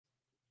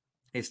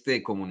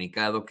este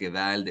comunicado que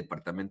da el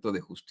Departamento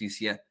de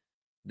Justicia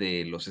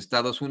de los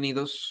Estados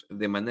Unidos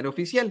de manera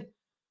oficial.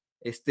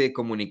 Este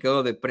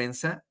comunicado de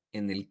prensa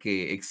en el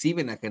que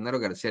exhiben a Genaro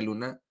García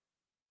Luna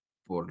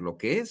por lo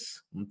que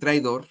es un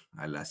traidor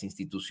a las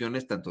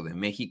instituciones tanto de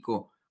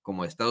México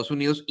como de Estados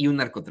Unidos y un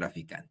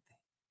narcotraficante.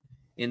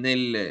 En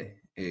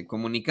el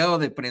comunicado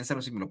de prensa,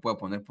 no sé si me lo puedo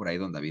poner por ahí,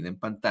 don David, en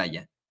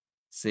pantalla,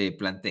 se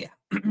plantea: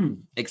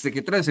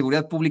 exsecretario de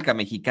Seguridad Pública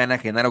mexicana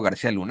Genaro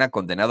García Luna,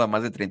 condenado a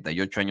más de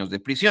 38 años de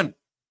prisión.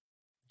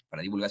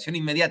 Para divulgación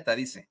inmediata,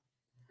 dice: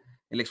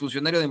 el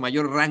exfuncionario de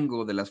mayor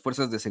rango de las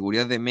Fuerzas de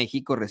Seguridad de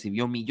México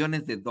recibió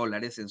millones de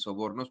dólares en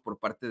sobornos por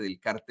parte del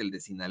cártel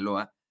de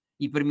Sinaloa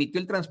y permitió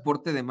el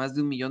transporte de más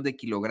de 1 millón de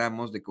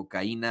kilogramos de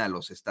cocaína a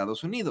los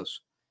Estados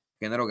Unidos.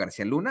 Genaro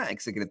García Luna,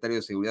 exsecretario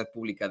de Seguridad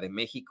Pública de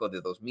México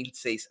de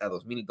 2006 a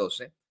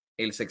 2012,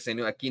 el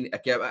sexenio, aquí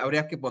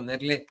habría que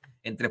ponerle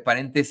entre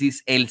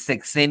paréntesis, el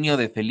sexenio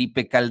de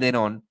Felipe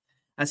Calderón,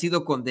 ha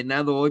sido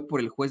condenado hoy por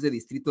el juez de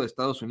distrito de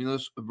Estados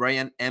Unidos,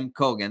 Brian M.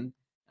 Cogan,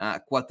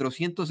 a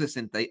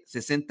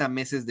 460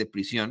 meses de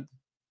prisión,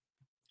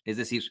 es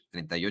decir,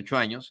 38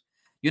 años,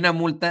 y una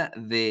multa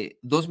de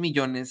 $2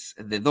 millones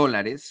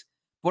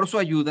por su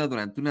ayuda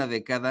durante una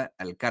década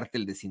al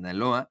cártel de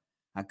Sinaloa,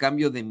 a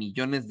cambio de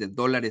millones de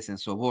dólares en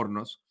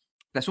sobornos.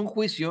 Tras un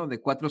juicio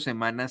de 4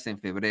 semanas en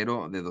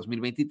febrero de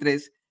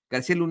 2023,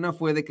 García Luna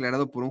fue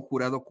declarado por un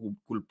jurado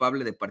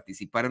culpable de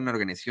participar en una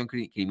organización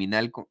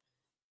criminal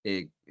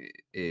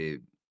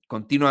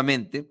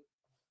continuamente,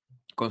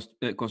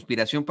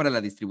 conspiración para la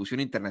distribución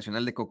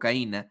internacional de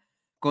cocaína,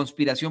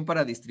 conspiración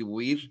para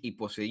distribuir y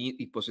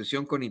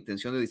posesión con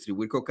intención de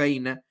distribuir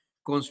cocaína,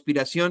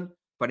 conspiración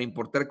para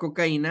importar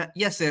cocaína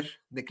y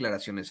hacer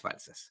declaraciones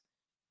falsas.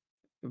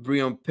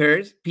 Brian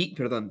Peace,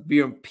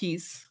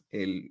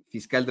 el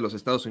fiscal de los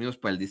Estados Unidos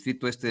para el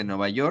Distrito Este de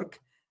Nueva York,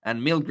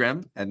 Ann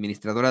Milgram,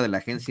 administradora de la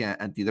Agencia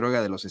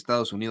Antidroga de los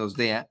Estados Unidos,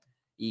 DEA,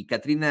 y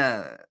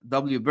Katrina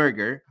W.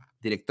 Berger,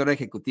 directora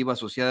ejecutiva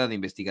asociada de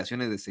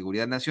Investigaciones de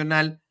Seguridad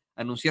Nacional,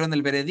 anunciaron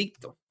el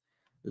veredicto,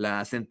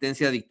 la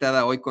sentencia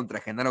dictada hoy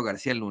contra Genaro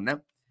García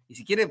Luna. Y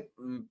si quiere,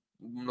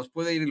 nos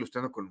puede ir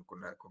ilustrando con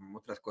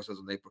otras cosas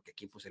donde hay, porque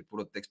aquí pues el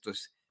puro texto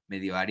es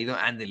medio árido.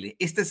 Ándele.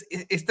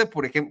 Esta,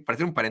 por ejemplo, para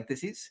hacer un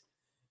paréntesis,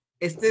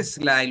 esta es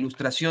la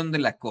ilustración de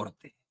la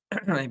corte.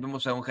 Ahí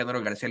vemos a un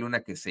Genaro García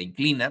Luna que se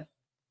inclina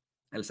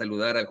al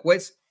saludar al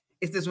juez.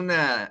 Esta es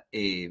una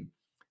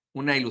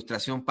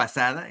ilustración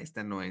pasada,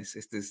 esta no es,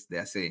 esta es de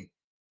hace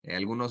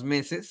algunos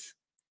meses,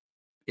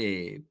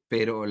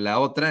 pero la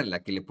otra,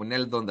 la que le pone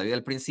al don David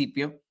al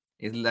principio,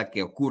 es la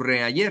que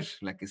ocurre ayer,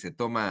 la que se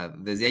toma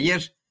desde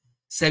ayer.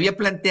 Se había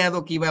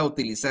planteado que iba a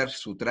utilizar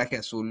su traje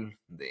azul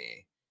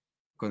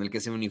con el que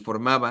se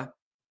uniformaba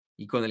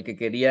y con el que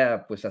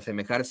quería pues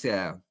asemejarse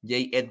a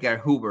J.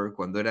 Edgar Hoover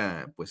cuando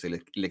era pues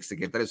el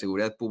exsecretario de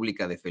Seguridad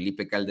Pública de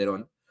Felipe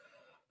Calderón.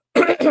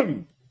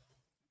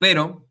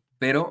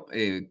 pero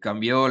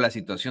cambió la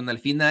situación al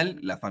final,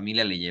 la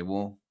familia le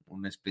llevó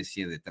una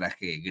especie de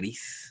traje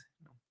gris.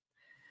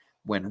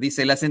 Bueno,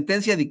 dice: la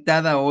sentencia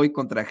dictada hoy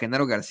contra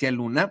Genaro García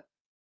Luna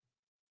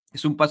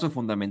es un paso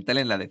fundamental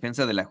en la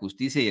defensa de la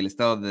justicia y el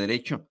Estado de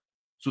Derecho.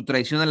 Su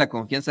traición a la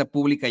confianza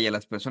pública y a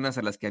las personas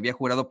a las que había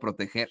jurado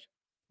proteger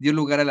dio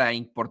lugar a la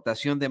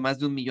importación de más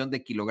de 1 millón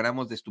de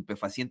kilogramos de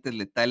estupefacientes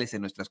letales en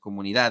nuestras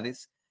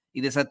comunidades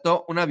y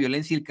desató una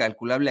violencia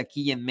incalculable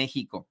aquí y en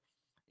México.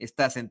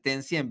 Esta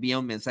sentencia envía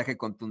un mensaje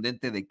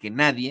contundente de que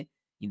nadie,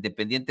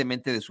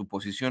 independientemente de su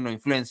posición o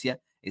influencia,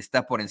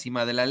 está por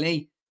encima de la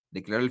ley,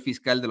 declaró el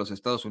fiscal de los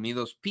Estados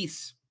Unidos,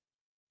 Peace.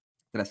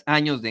 Tras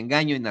años de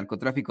engaño y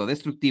narcotráfico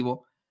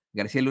destructivo,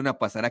 García Luna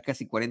pasará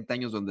casi 40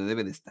 años donde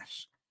debe de estar,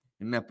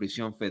 en una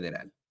prisión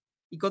federal.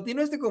 Y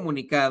continúa este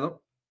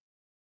comunicado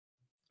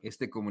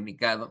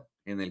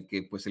en el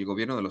que pues el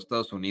gobierno de los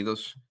Estados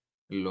Unidos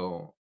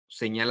lo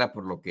señala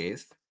por lo que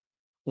es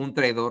un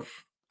traidor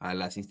a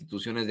las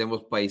instituciones de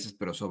ambos países,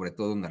 pero sobre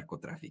todo un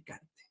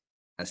narcotraficante.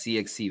 Así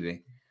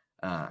exhibe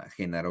a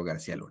Genaro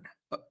García Luna.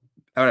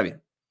 Ahora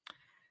bien,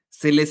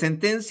 se le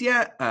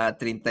sentencia a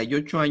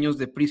 38 años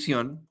de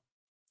prisión,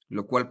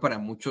 lo cual para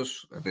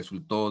muchos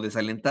resultó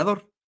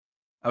desalentador.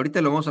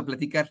 Ahorita lo vamos a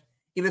platicar.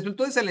 Y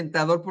resultó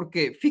desalentador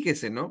porque,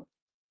 fíjese, ¿no?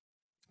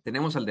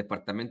 Tenemos al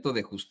Departamento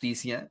de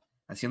Justicia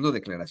haciendo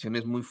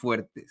declaraciones muy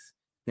fuertes.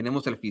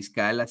 Tenemos al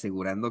fiscal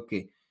asegurando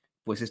que,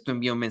 pues, esto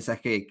envía un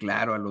mensaje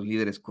claro a los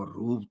líderes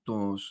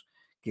corruptos,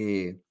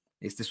 que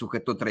este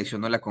sujeto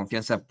traicionó la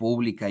confianza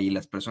pública y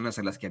las personas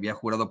a las que había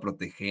jurado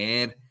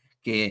proteger,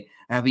 que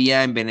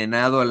había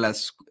envenenado a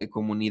las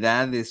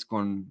comunidades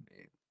con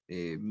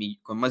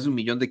más de 1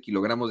 millón de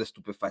kilogramos de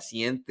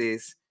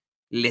estupefacientes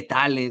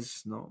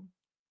letales, ¿no?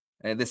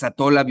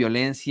 Desató la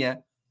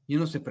violencia. Y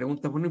uno se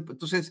pregunta, bueno,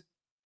 entonces,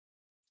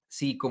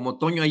 si como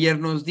Toño ayer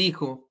nos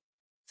dijo,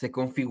 se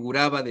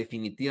configuraba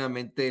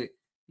definitivamente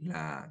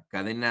la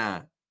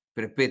cadena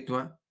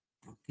perpetua,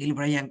 el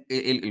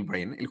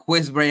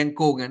juez Brian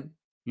Cogan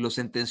lo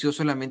sentenció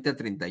solamente a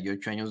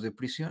 38 años de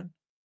prisión.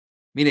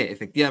 Mire,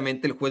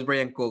 efectivamente el juez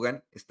Brian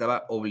Cogan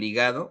estaba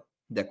obligado,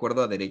 de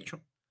acuerdo a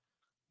derecho,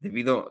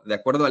 de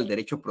acuerdo al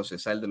derecho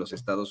procesal de los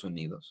Estados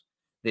Unidos,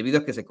 debido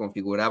a que se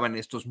configuraban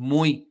estos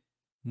muy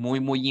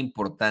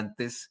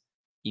importantes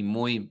y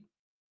muy,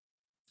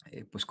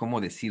 pues,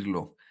 ¿cómo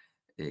decirlo?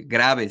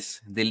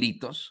 Graves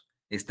delitos,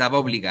 estaba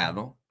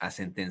obligado a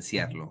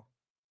sentenciarlo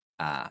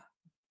a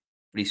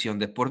prisión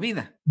de por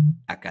vida,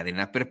 a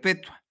cadena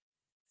perpetua.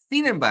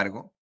 Sin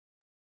embargo,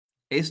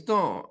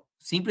 esto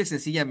simple y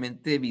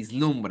sencillamente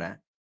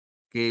vislumbra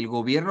que el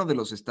gobierno de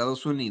los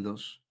Estados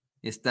Unidos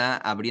está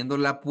abriendo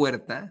la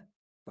puerta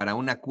para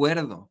un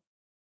acuerdo,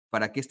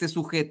 para que este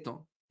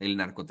sujeto, el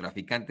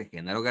narcotraficante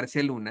Genaro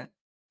García Luna,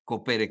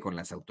 coopere con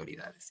las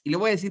autoridades. Y le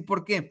voy a decir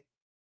por qué.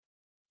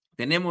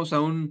 Tenemos a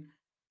un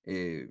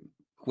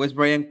juez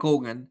Brian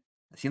Cogan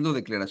haciendo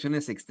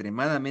declaraciones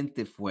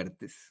extremadamente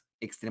fuertes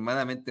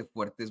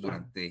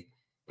durante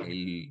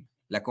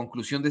la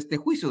conclusión de este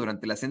juicio,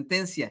 durante la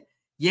sentencia.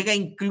 Llega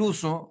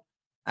incluso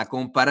a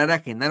comparar a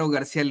Genaro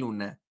García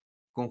Luna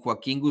con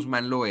Joaquín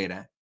Guzmán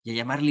y a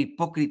llamarle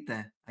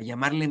hipócrita, a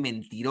llamarle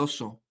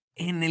mentiroso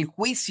en el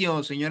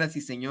juicio, señoras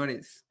y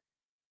señores.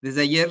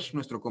 Desde ayer,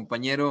 nuestro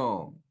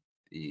compañero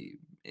y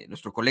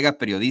nuestro colega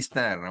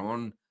periodista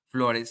Ramón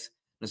Flores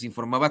nos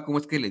informaba cómo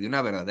es que le dio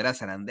una verdadera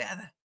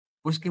zarandeada.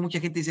 Pues que mucha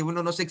gente dice,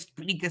 bueno, no se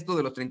explica esto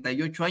de los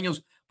 38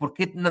 años, ¿por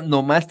qué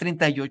no más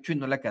 38 y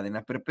no la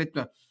cadena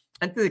perpetua?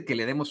 Antes de que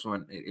le demos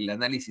el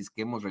análisis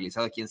que hemos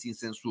realizado aquí en Sin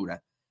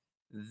Censura,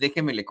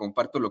 déjeme le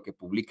comparto lo que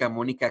publica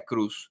Mónica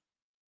Cruz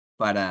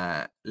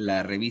para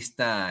la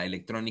revista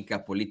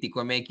electrónica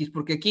Político MX,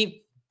 porque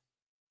aquí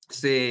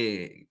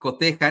se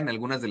cotejan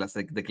algunas de las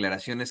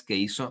declaraciones que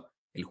hizo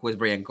el juez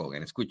Brian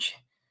Cogan.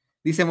 Escuche.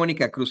 Dice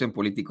Mónica Cruz en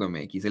Político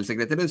MX, el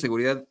secretario de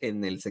Seguridad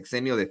en el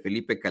sexenio de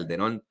Felipe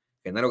Calderón,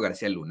 Genaro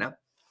García Luna,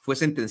 fue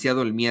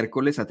sentenciado el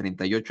miércoles a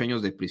 38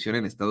 años de prisión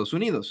en Estados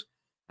Unidos.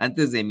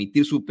 Antes de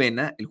emitir su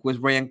pena, el juez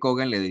Brian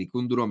Cogan le dedicó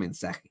un duro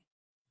mensaje.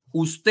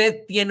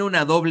 Usted tiene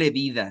una doble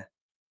vida.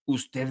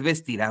 Usted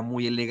vestirá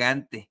muy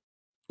elegante.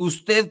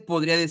 Usted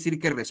podría decir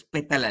que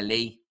respeta la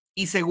ley,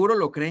 y seguro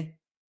lo cree,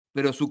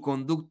 pero su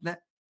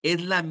conducta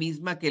es la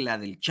misma que la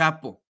del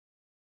Chapo,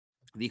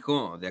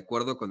 dijo de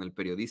acuerdo con el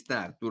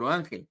periodista Arturo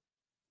Ángel.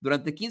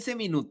 Durante 15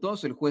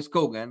 minutos, el juez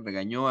Cogan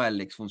regañó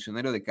al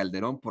exfuncionario de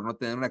Calderón por no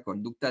tener una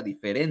conducta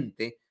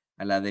diferente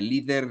a la del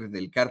líder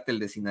del cártel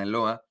de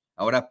Sinaloa,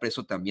 ahora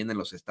preso también en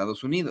los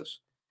Estados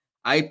Unidos.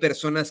 Hay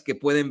personas que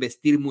pueden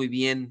vestir muy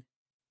bien,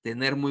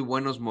 tener muy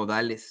buenos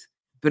modales,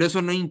 pero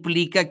eso no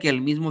implica que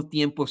al mismo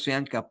tiempo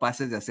sean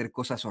capaces de hacer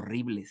cosas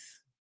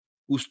horribles.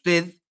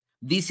 Usted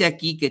dice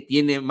aquí que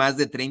tiene más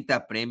de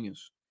 30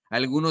 premios.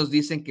 Algunos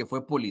dicen que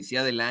fue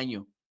policía del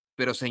año,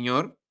 pero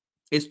señor,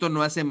 esto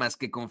no hace más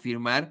que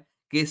confirmar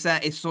que esa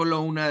es solo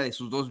una de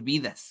sus dos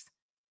vidas.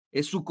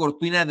 Es su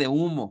cortina de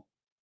humo.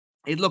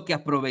 Es lo que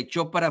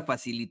aprovechó para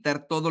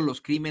facilitar todos los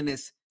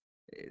crímenes,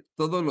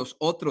 todos los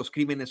otros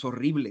crímenes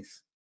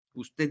horribles.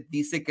 Usted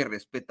dice que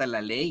respeta la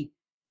ley.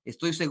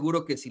 Estoy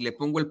seguro que si le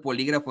pongo el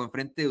polígrafo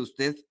enfrente de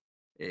usted,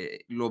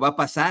 lo va a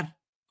pasar,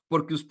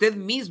 porque usted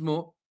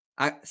mismo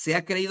se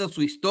ha creído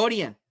su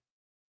historia,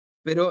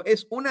 pero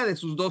es una de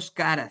sus dos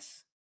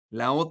caras.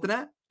 La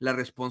otra, la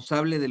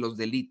responsable de los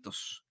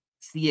delitos,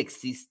 sí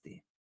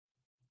existe.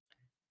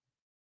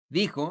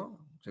 Dijo,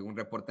 según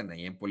reportan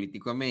ahí en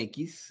Político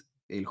MX,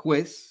 el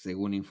juez,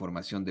 según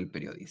información del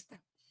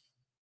periodista.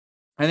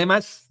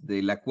 Además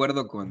del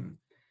acuerdo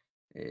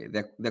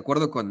de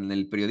acuerdo con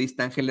el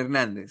periodista Ángel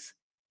Hernández,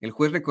 el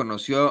juez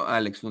reconoció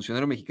al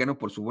exfuncionario mexicano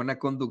por su buena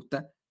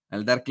conducta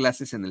al dar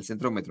clases en el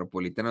Centro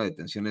Metropolitano de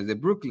Detenciones de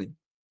Brooklyn.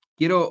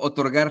 Quiero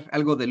otorgar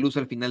algo de luz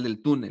al final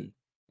del túnel,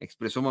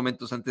 expresó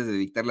momentos antes de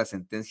dictar la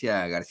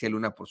sentencia a García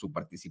Luna por su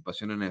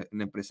participación en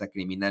una empresa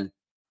criminal.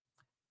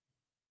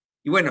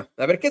 Y bueno,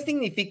 a ver, ¿qué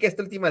significa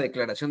esta última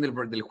declaración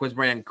del juez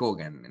Brian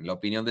Cogan, en la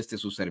opinión de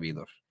su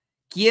servidor?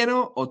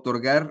 Quiero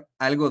otorgar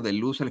algo de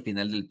luz al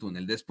final del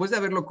túnel. Después de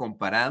haberlo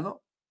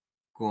comparado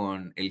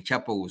con el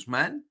Chapo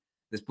Guzmán,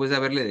 después de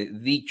haberle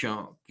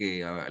dicho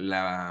que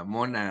la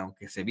mona,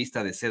 aunque se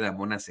vista de seda,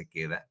 mona se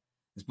queda,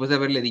 después de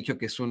haberle dicho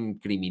que es un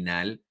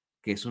criminal,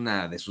 que es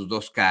una de sus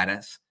dos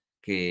caras,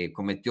 que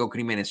cometió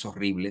crímenes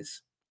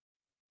horribles,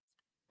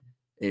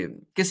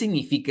 ¿qué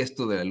significa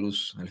esto de la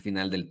luz al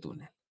final del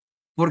túnel?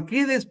 ¿Por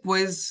qué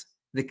después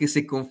de que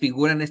se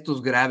configuran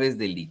estos graves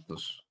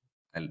delitos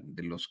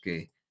de los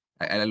que,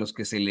 a los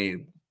que se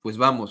le, pues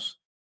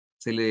vamos,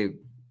 se le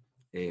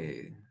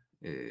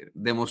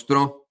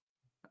demostró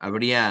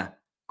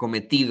habría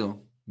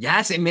cometido ya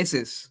hace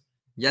meses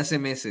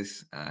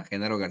a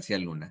Genaro García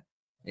Luna,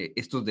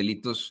 estos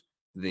delitos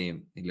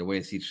le voy a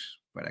decir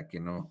para que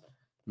no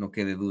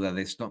quede duda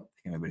de esto,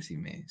 déjame ver si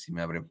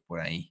me abre por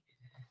ahí.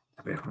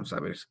 A ver, vamos a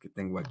ver qué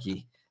tengo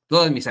aquí.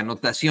 Todas mis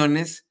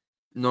anotaciones,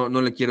 no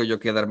le quiero yo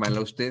quedar mal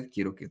a usted,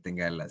 quiero que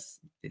tenga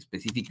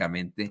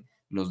específicamente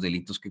los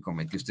delitos que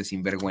cometió este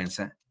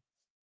sinvergüenza,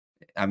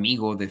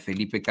 amigo de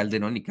Felipe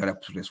Calderón, y que ahora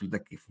pues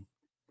resulta que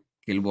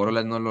el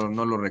Borolas no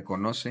lo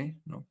reconoce,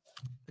 ¿no?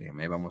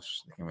 Déjeme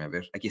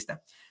ver, aquí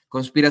está.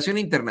 Conspiración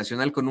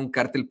internacional con un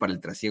cártel para el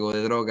trasiego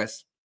de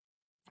drogas,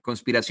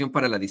 conspiración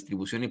para la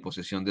distribución y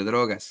posesión de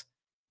drogas,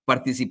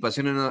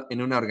 participación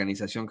en una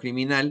organización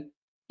criminal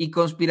y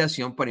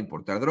conspiración para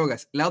importar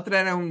drogas. La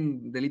otra era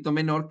un delito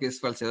menor, que es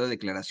falsedad de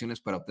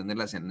declaraciones para obtener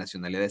la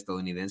nacionalidad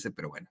estadounidense,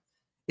 pero bueno.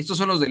 Estos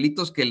son los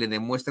delitos que le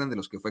demuestran de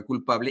los que fue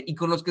culpable y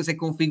con los que se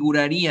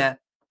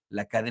configuraría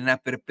la cadena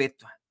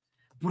perpetua.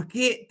 ¿Por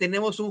qué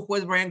tenemos un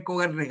juez Brian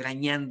Cogan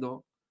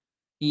regañando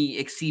y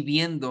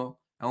exhibiendo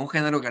a un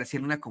Genaro García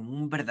Luna como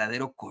un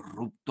verdadero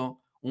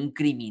corrupto, un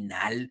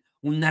criminal,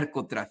 un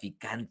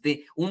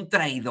narcotraficante, un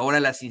traidor a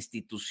las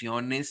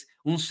instituciones,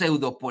 un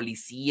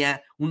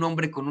pseudopolicía, un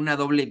hombre con una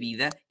doble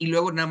vida, y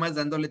luego nada más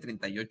dándole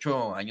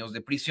 38 años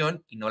de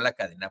prisión y no la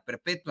cadena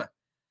perpetua?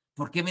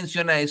 ¿Por qué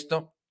menciona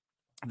esto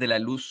de la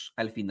luz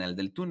al final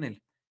del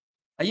túnel?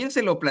 Ayer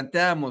se lo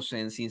planteábamos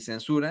en Sin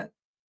Censura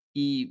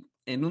y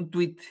en un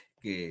tuit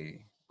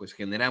que pues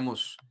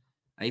generamos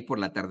ahí por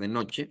la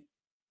tarde-noche,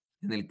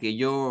 en el que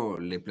yo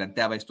le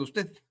planteaba esto a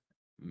usted.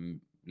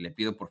 Le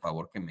pido por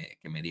favor que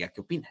me diga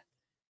qué opina.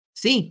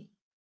 Sí,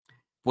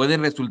 puede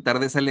resultar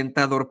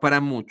desalentador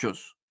para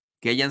muchos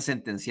que hayan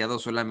sentenciado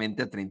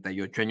solamente a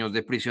 38 años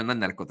de prisión al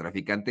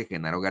narcotraficante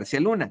Genaro García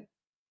Luna,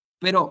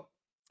 pero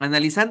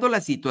analizando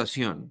la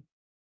situación,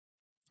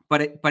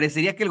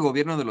 parecería que el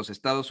gobierno de los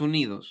Estados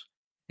Unidos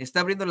está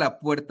abriendo la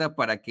puerta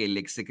para que el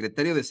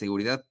exsecretario de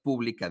Seguridad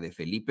Pública de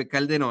Felipe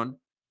Calderón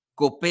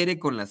coopere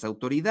con las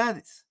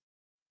autoridades.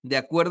 De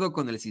acuerdo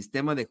con el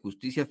sistema de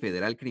justicia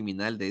federal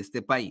criminal de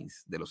este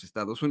país, de los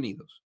Estados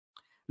Unidos,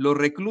 los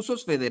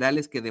reclusos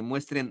federales que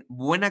demuestren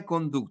buena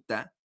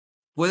conducta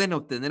pueden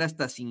obtener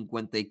hasta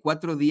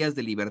 54 días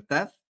de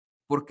libertad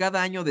por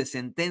cada año de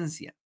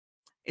sentencia.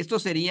 Esto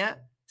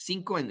sería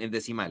 5 en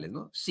decimales,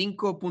 ¿no?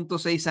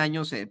 5.6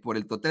 años por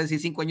el total, es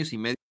decir, 5 años y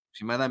medio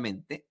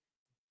aproximadamente,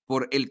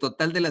 por el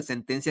total de la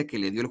sentencia que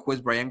le dio el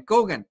juez Brian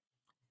Cogan,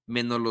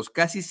 menos los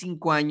casi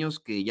 5 años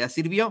que ya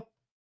sirvió.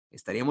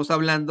 Estaríamos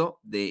hablando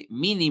de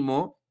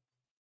mínimo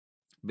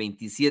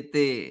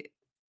 27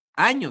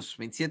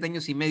 27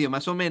 años y medio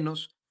más o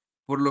menos,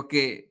 por lo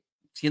que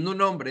siendo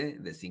un hombre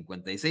de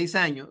 56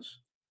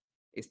 años,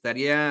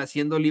 estaría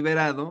siendo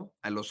liberado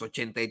a los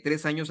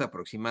 83 años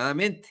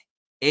aproximadamente.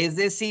 Es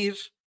decir,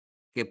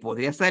 que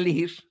podría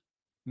salir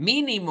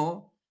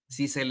mínimo,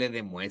 si se le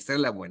demuestra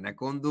la buena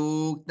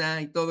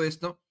conducta y todo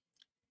esto,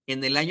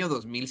 en el año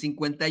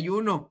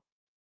 2051.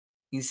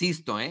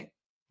 Insisto,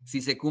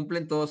 si se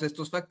cumplen todos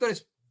estos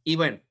factores. Y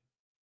bueno,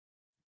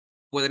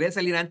 ¿podría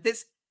salir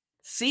antes?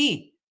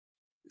 Sí,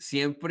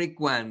 siempre y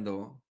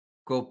cuando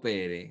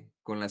coopere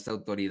con las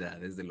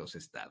autoridades de los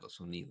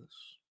Estados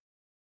Unidos.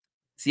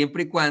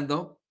 Siempre y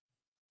cuando,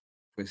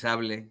 pues,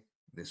 hable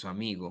de su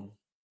amigo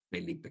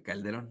Felipe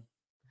Calderón.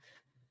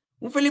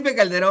 Un Felipe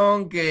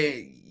Calderón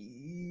que,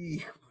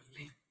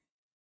 híjole,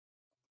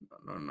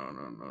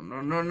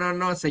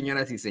 no,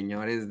 señoras y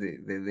señores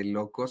de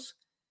locos,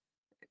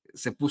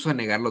 se puso a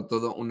negarlo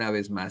todo una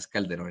vez más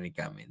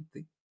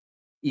calderónicamente.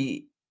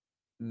 Y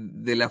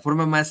de la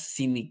forma más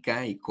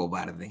cínica y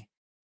cobarde,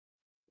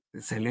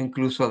 salió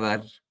incluso a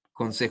dar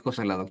consejos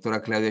a la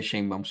doctora Claudia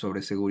Sheinbaum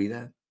sobre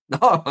seguridad.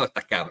 No,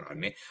 está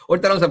cabrón, ¿eh?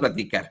 Ahorita vamos a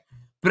platicar.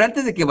 Pero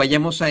antes de que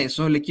vayamos a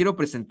eso, le quiero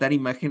presentar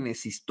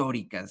imágenes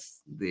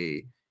históricas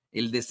de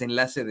el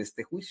desenlace de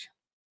este juicio.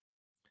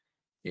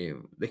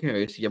 Déjenme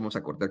ver si ya vamos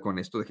a cortar con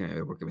esto, déjenme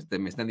ver, porque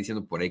me están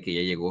diciendo por ahí que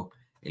ya llegó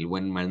el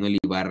buen Manuel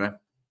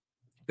Ibarra,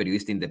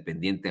 periodista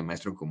independiente,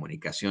 maestro en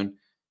comunicación.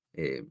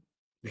 Eh,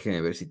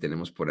 Déjenme ver si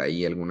tenemos por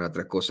ahí alguna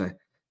otra cosa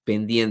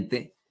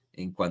pendiente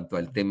en cuanto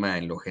al tema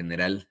en lo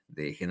general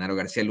de Genaro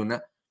García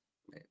Luna.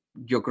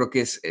 Yo creo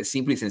que es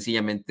simple y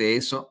sencillamente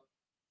eso,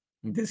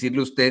 decirle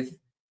a usted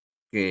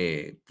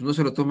que pues, no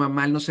se lo toma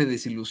mal, no se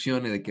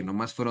desilusione de que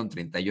nomás fueron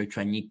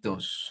 38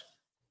 añitos,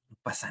 no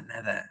pasa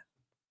nada.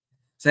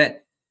 O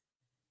sea,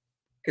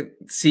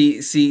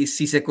 si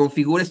se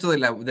configura esto de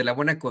la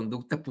buena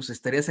conducta, pues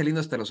estaría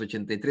saliendo hasta los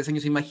 83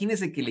 años.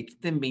 Imagínese que le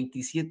quiten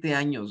 27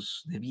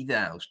 años de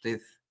vida a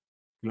usted,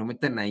 que lo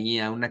metan ahí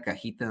a una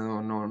cajita,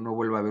 no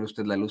vuelva a ver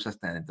usted la luz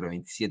hasta dentro de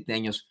 27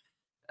 años,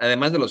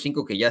 además de los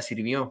 5 que ya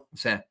sirvió. O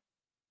sea,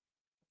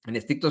 en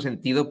estricto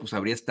sentido, pues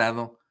habría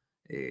estado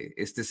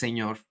este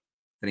señor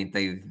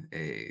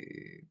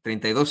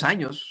 32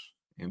 años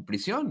en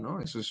prisión, ¿no?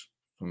 Eso es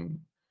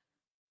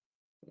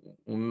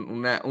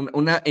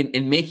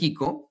en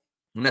México,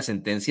 una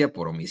sentencia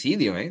por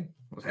homicidio, ¿eh?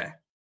 O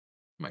sea,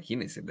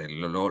 imagínense,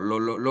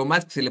 lo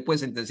más que se le puede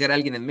sentenciar a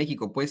alguien en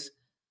México, pues,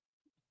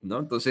 ¿no?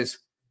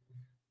 Entonces,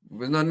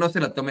 pues no se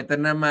lo tome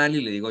tan a mal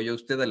y le digo yo a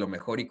usted, a lo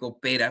mejor y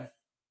coopera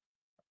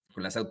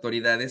con las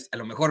autoridades, a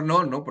lo mejor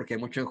no, porque hay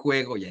mucho en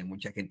juego y hay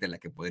mucha gente a la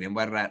que podría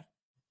embarrar,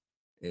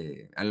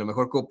 a lo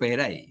mejor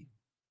coopera y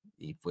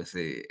pues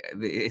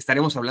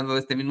estaremos hablando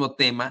de este mismo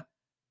tema,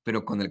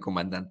 pero con el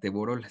comandante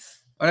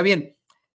Borolas. Ahora bien,